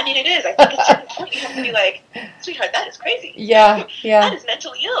 I mean, it is. I think at a certain point you have to be like, sweetheart, that is crazy. Yeah. That is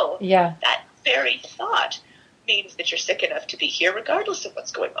mentally ill. Yeah. That very thought means that you're sick enough to be here regardless of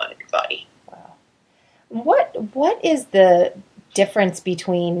what's going on in your body. Wow. What is the difference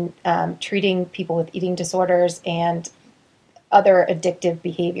between treating people with eating disorders and other addictive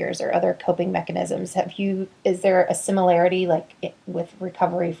behaviors or other coping mechanisms? Is there a similarity like with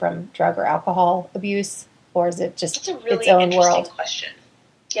recovery from drug or alcohol abuse, or is it just its own world? Question.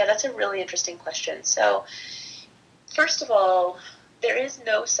 Yeah, that's a really interesting question. So, first of all, there is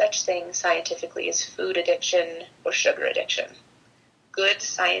no such thing scientifically as food addiction or sugar addiction. Good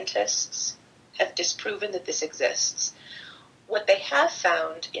scientists have disproven that this exists. What they have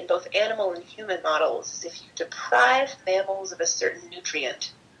found in both animal and human models is if you deprive mammals of a certain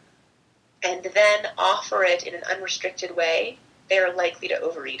nutrient and then offer it in an unrestricted way, they are likely to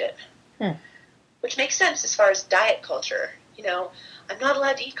overeat it. Which makes sense as far as diet culture. You know, I'm not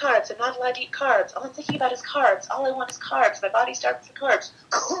allowed to eat carbs. I'm not allowed to eat carbs. All I'm thinking about is carbs. All I want is carbs. My body's starving for carbs.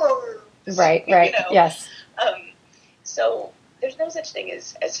 Right, you know? Yes. So there's no such thing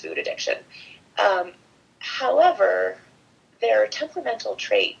as food addiction. However, there are temperamental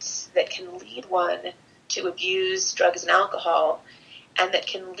traits that can lead one to abuse drugs and alcohol, and that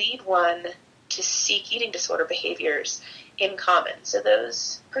can lead one to seek eating disorder behaviors in common. So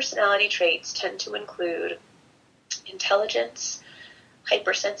those personality traits tend to include intelligence,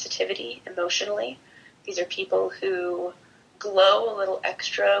 hypersensitivity emotionally. These are people who glow a little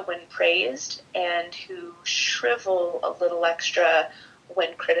extra when praised and who shrivel a little extra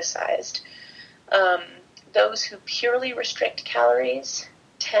when criticized. Those who purely restrict calories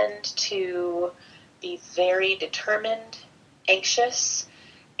tend to be very determined, anxious,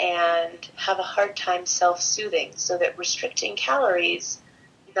 and have a hard time self-soothing, so that restricting calories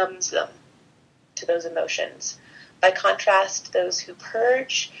numbs them to those emotions. By contrast, those who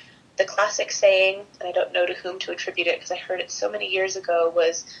purge, the classic saying, and I don't know to whom to attribute it because I heard it so many years ago,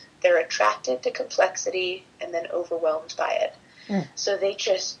 was they're attracted to complexity and then overwhelmed by it. So they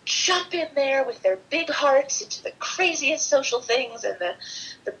just jump in there with their big hearts into the craziest social things and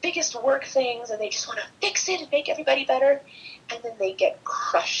the biggest work things, and they just want to fix it and make everybody better. And then they get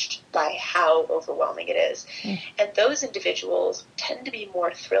crushed by how overwhelming it is. And those individuals tend to be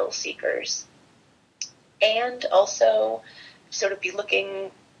more thrill seekers and also sort of be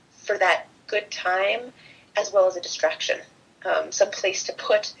looking for that good time as well as a distraction, some place to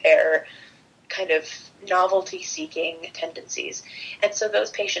put their kind of novelty-seeking tendencies. And so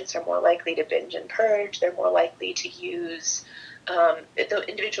those patients are more likely to binge and purge. They're more likely to use, the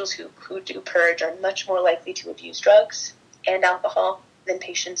individuals who do purge are much more likely to abuse drugs and alcohol than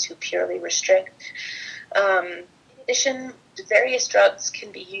patients who purely restrict. In addition, various drugs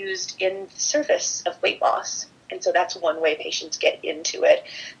can be used in service of weight loss. And so that's one way patients get into it.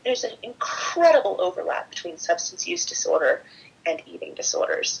 There's an incredible overlap between substance use disorder and eating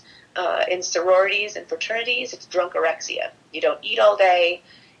disorders. In sororities and fraternities, it's drunkorexia. You don't eat all day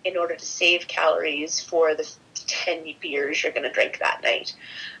in order to save calories for the 10 beers you're going to drink that night.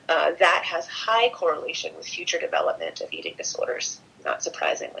 That has high correlation with future development of eating disorders, not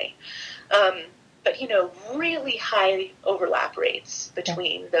surprisingly. But, really high overlap rates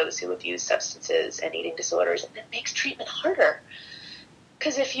between those who abuse substances and eating disorders, and it makes treatment harder.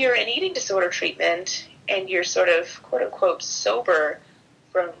 Because if you're in eating disorder treatment and you're sort of, quote-unquote, sober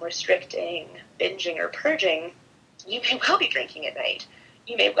from restricting, binging, or purging, you may well be drinking at night.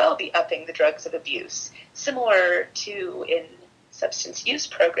 You may well be upping the drugs of abuse, similar to in substance use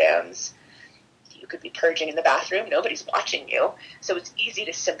programs, you could be purging in the bathroom. Nobody's watching you. So it's easy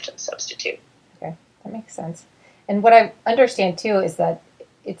to symptom substitute. Okay, that makes sense. And what I understand, too, is that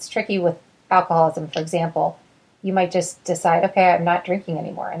it's tricky with alcoholism, for example. You might just decide, okay, I'm not drinking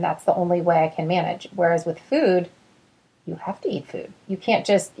anymore, and that's the only way I can manage. Whereas with food, you have to eat food. You can't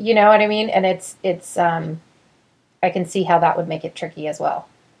just, you know what I mean? And it's I can see how that would make it tricky as well.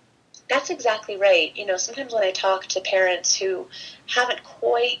 That's exactly right. Sometimes when I talk to parents who haven't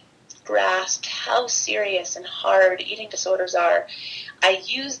quite grasped how serious and hard eating disorders are, I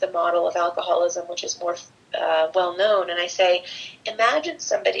use the model of alcoholism, which is more well known, and I say, imagine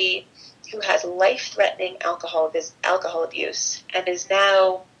somebody who has life-threatening alcohol abuse and is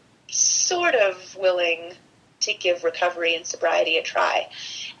now sort of willing to give recovery and sobriety a try.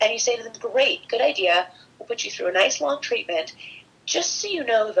 And you say to them, great, good idea, we'll put you through a nice long treatment. Just so you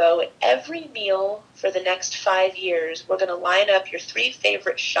know, though, at every meal for the next 5 years, we're going to line up your 3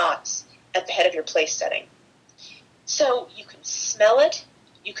 favorite shots at the head of your place setting. So you can smell it,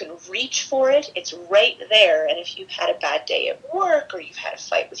 you can reach for it, it's right there. And if you've had a bad day at work or you've had a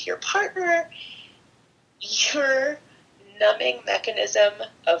fight with your partner, your numbing mechanism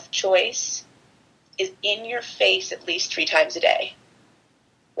of choice is in your face at least 3 times a day.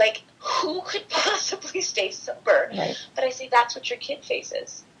 Like, who could possibly stay sober? Right. But I say that's what your kid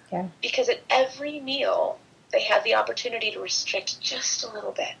faces. Yeah. Because at every meal, they have the opportunity to restrict just a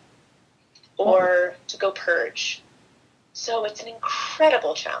little bit or to go purge. So it's an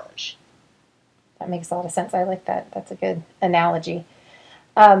incredible challenge. That makes a lot of sense. I like that. That's a good analogy.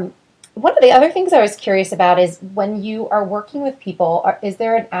 One of the other things I was curious about is when you are working with people, is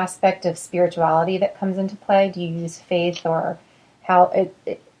there an aspect of spirituality that comes into play? Do you use faith, or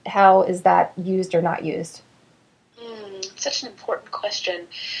how is that used or not used? Such an important question.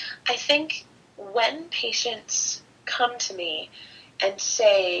 I think when patients come to me and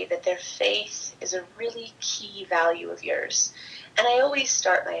say that their faith is a really key value of yours, and I always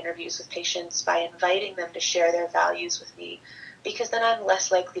start my interviews with patients by inviting them to share their values with me, because then I'm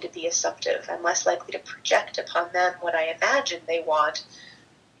less likely to be assumptive. I'm less likely to project upon them what I imagine they want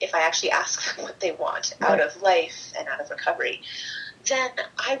if I actually ask them what they want out of life and out of recovery. Then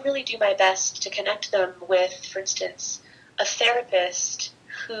I really do my best to connect them with, for instance, a therapist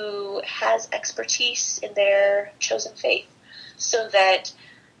who has expertise in their chosen faith, so that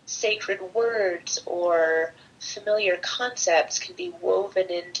sacred words or familiar concepts can be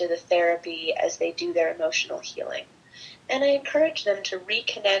woven into the therapy as they do their emotional healing. And I encourage them to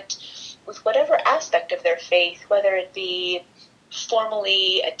reconnect with whatever aspect of their faith, whether it be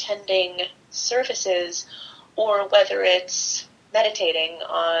formally attending services or whether it's meditating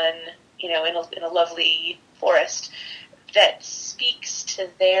on, in a lovely forest, that speaks to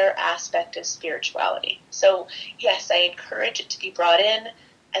their aspect of spirituality. So, yes, I encourage it to be brought in.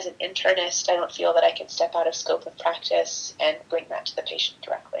 As an internist, I don't feel that I can step out of scope of practice and bring that to the patient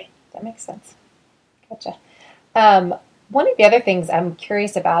directly. That makes sense. Gotcha. One of the other things I'm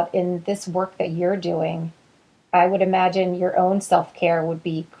curious about in this work that you're doing, I would imagine your own self-care would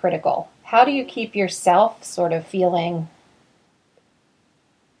be critical. How do you keep yourself sort of feeling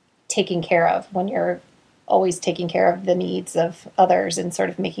taken care of when you're always taking care of the needs of others and sort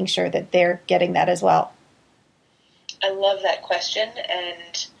of making sure that they're getting that as well? I love that question,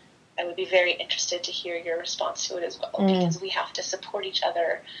 and I would be very interested to hear your response to it as well, because we have to support each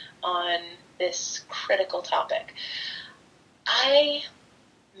other on this critical topic. I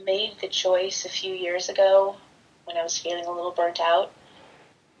made the choice a few years ago, when I was feeling a little burnt out,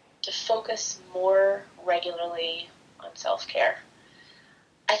 to focus more regularly on self-care.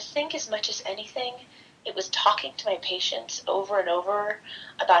 I think as much as anything, it was talking to my patients over and over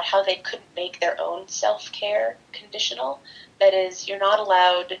about how they couldn't make their own self-care conditional. That is, you're not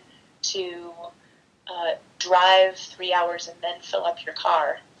allowed to drive 3 hours and then fill up your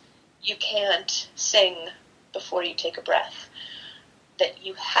car. You can't sing before you take a breath. That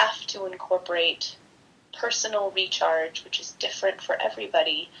you have to incorporate personal recharge, which is different for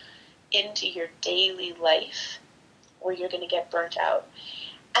everybody, into your daily life, or you're going to get burnt out.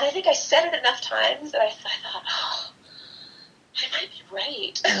 And I think I said it enough times that I thought, I might be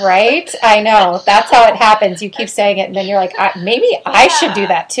right. Right? I know. That's how it happens. You keep saying it, and then you're like, maybe I should do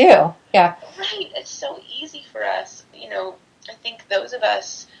that too. Yeah. Right. It's so easy for us. I think those of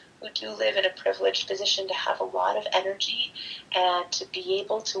us who do live in a privileged position to have a lot of energy and to be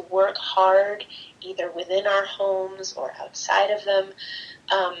able to work hard either within our homes or outside of them,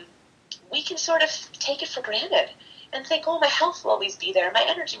 we can sort of take it for granted and think, my health will always be there, my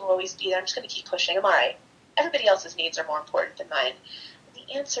energy will always be there, I'm just going to keep pushing, I'm all right. Everybody else's needs are more important than mine. And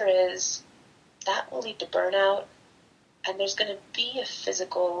the answer is that will lead to burnout, and there's going to be a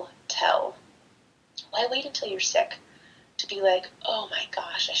physical tell. Why wait until you're sick to be like, oh my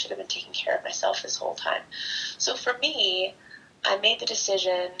gosh, I should have been taking care of myself this whole time? So for me, I made the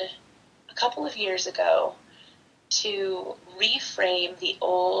decision a couple of years ago to reframe the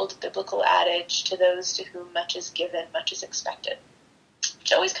old biblical adage, to those to whom much is given, much is expected,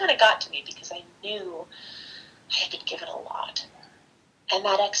 which always kind of got to me because I knew I had been given a lot. And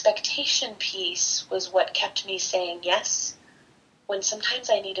that expectation piece was what kept me saying yes when sometimes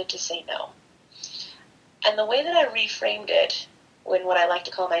I needed to say no. And the way that I reframed it, when what I like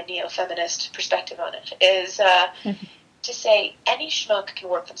to call my neo-feminist perspective on it, is to say any schmuck can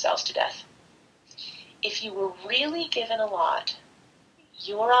work themselves to death. If you were really given a lot,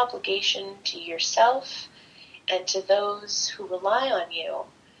 your obligation to yourself and to those who rely on you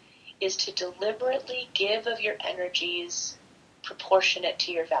is to deliberately give of your energies proportionate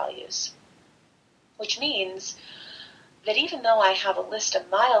to your values. Which means that even though I have a list a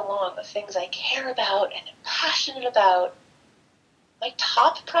mile long of things I care about and am passionate about, my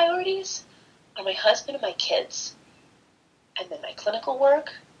top priorities are my husband and my kids, and then my clinical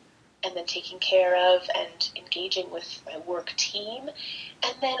work, and then taking care of and engaging with my work team,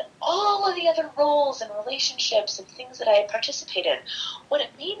 and then all of the other roles and relationships and things that I participate in. What it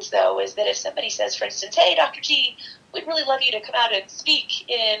means, though, is that if somebody says, for instance, hey, Dr. G, we'd really love you to come out and speak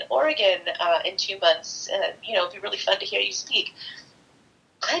in Oregon in 2 months, it'd be really fun to hear you speak,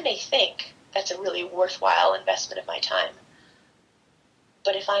 I may think that's a really worthwhile investment of my time.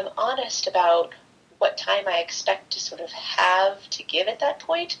 But if I'm honest about what time I expect to sort of have to give at that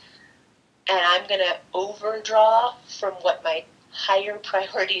point, and I'm going to overdraw from what my higher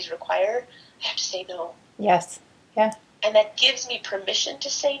priorities require, I have to say no. Yes. Yeah. And that gives me permission to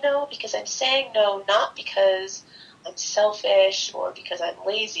say no, because I'm saying no not because I'm selfish or because I'm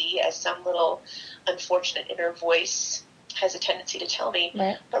lazy, as some little unfortunate inner voice has a tendency to tell me,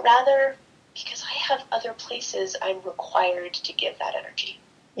 right, but rather because I have other places I'm required to give that energy.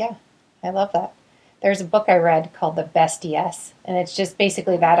 Yeah, I love that. There's a book I read called The Best Yes, and it's just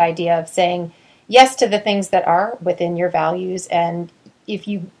basically that idea of saying yes to the things that are within your values, and if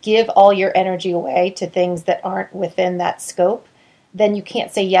you give all your energy away to things that aren't within that scope, then you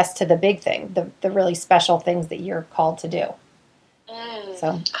can't say yes to the big thing, the really special things that you're called to do.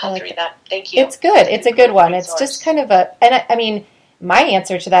 So I'll read that. Thank you. It's good. It's a good one. It's just kind of I mean, my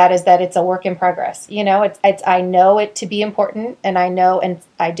answer to that is that it's a work in progress. It's I know it to be important, and I know, and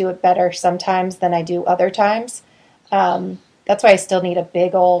I do it better sometimes than I do other times. That's why I still need a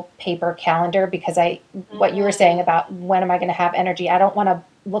big old paper calendar, because what you were saying about when am I going to have energy, I don't want to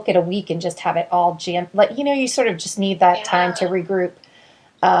look at a week and just have it all jammed. You sort of just need that time to regroup.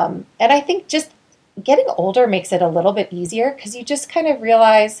 And I think just getting older makes it a little bit easier, because you just kind of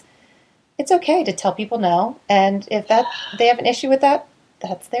realize it's okay to tell people no. And if they have an issue with that,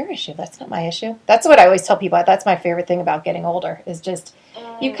 that's their issue. That's not my issue. That's what I always tell people. That's my favorite thing about getting older, is just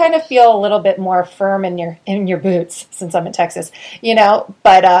you kind of feel a little bit more firm in your boots, since I'm in Texas,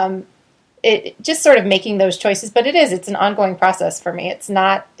 but it just sort of making those choices. But it's an ongoing process for me. It's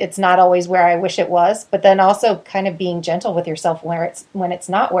not always where I wish it was, but then also kind of being gentle with yourself when it's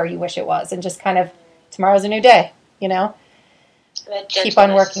not where you wish it was, and just kind of, tomorrow's a new day, That keep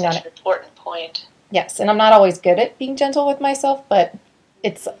on working on it. An important point. Yes, and I'm not always good at being gentle with myself, but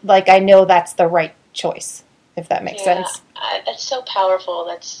it's like I know that's the right choice, if that makes sense. That's so powerful.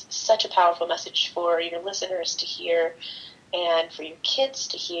 That's such a powerful message for your listeners to hear, and for your kids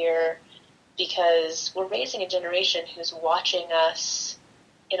to hear, because we're raising a generation who's watching us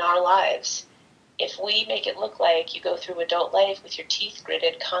in our lives. If we make it look like you go through adult life with your teeth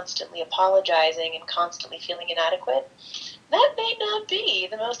gritted, constantly apologizing and constantly feeling inadequate, that may not be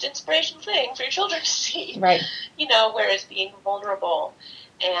the most inspirational thing for your children to see. Right. Whereas being vulnerable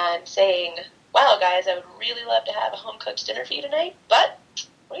and saying, wow, guys, I would really love to have a home-cooked dinner for you tonight, but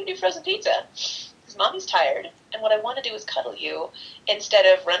we're going to do frozen pizza because mommy's tired, and what I want to do is cuddle you instead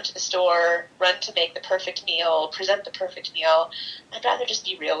of run to the store, run to make the perfect meal, present the perfect meal. I'd rather just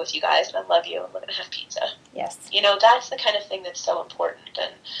be real with you guys, and I love you, and we're going to have pizza. Yes. That's the kind of thing that's so important,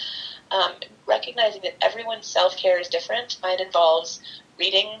 and recognizing that everyone's self-care is different. Mine involves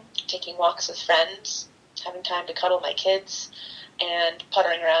reading, taking walks with friends, having time to cuddle my kids, and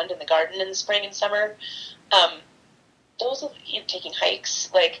puttering around in the garden in the spring and summer. Those are taking hikes.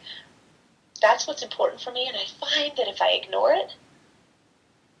 That's what's important for me, and I find that if I ignore it,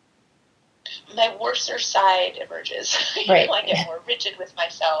 my worser side emerges. Right. I get more rigid with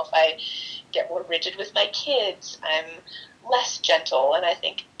myself. I get more rigid with my kids. I'm less gentle, and I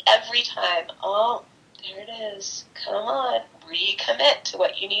think every time, oh, there it is. Come on, recommit to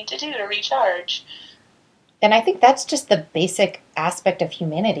what you need to do to recharge. And I think that's just the basic aspect of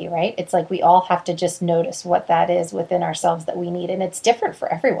humanity, right? It's like we all have to just notice what that is within ourselves that we need. And it's different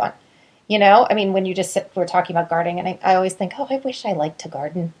for everyone. You know, I mean, when you just we're talking about gardening, and I always think, oh, I wish I liked to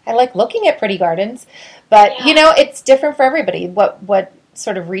garden. I like looking at pretty gardens. But, you know, it's different for everybody. What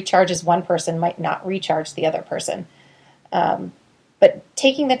sort of recharges one person might not recharge the other person. But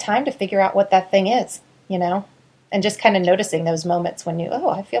taking the time to figure out what that thing is, you know, and just kind of noticing those moments when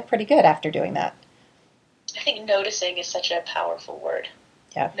I feel pretty good after doing that. I think noticing is such a powerful word.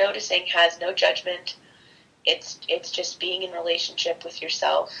 Yeah. Noticing has no judgment. It's just being in relationship with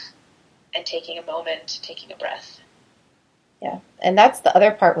yourself and taking a moment, taking a breath. Yeah. And that's the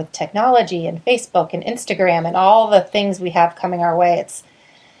other part with technology and Facebook and Instagram and all the things we have coming our way. It's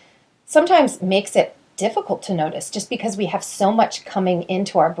sometimes makes it difficult to notice just because we have so much coming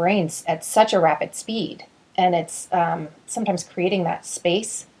into our brains at such a rapid speed. And it's sometimes creating that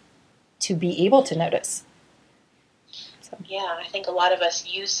space to be able to notice. So. Yeah, I think a lot of us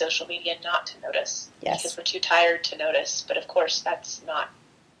use social media not to notice. Yes. Because we're too tired to notice. But of course, that's not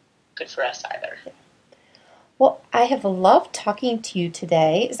good for us either. Yeah. Well, I have loved talking to you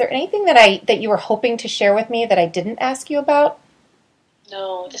today. Is there anything that you were hoping to share with me that I didn't ask you about?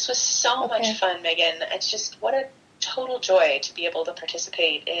 No, this was so much fun, Megan. It's just what a total joy to be able to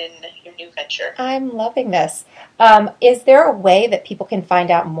participate in your new venture. I'm loving this. Is there a way that people can find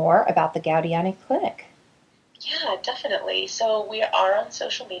out more about the Gaudiani Clinic? Yeah, definitely. So we are on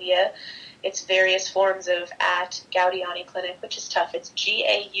social media. It's various forms of at Gaudiani Clinic, which is tough. It's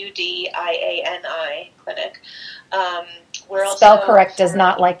Gaudiani Clinic. We're also Spell correct does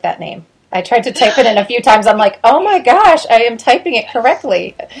not like that name. I tried to type it in a few times. I'm like, oh my gosh, I am typing it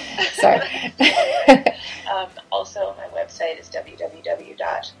correctly. Sorry. Also, my website is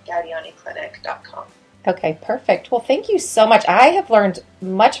www.gaudianiclinic.com. Okay, perfect. Well, thank you so much. I have learned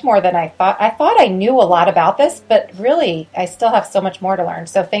much more than I thought. I thought I knew a lot about this, but really, I still have so much more to learn.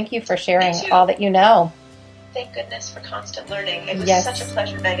 So thank you for sharing all that you know. Thank goodness for constant learning. It was Yes. such a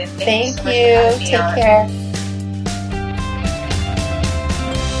pleasure, Megan. Thank you so much you. for having me Take on. care.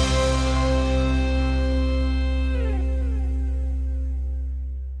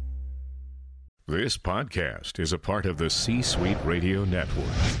 This podcast is a part of the C-Suite Radio Network.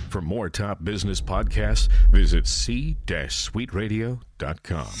 For more top business podcasts, visit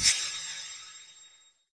c-suiteradio.com.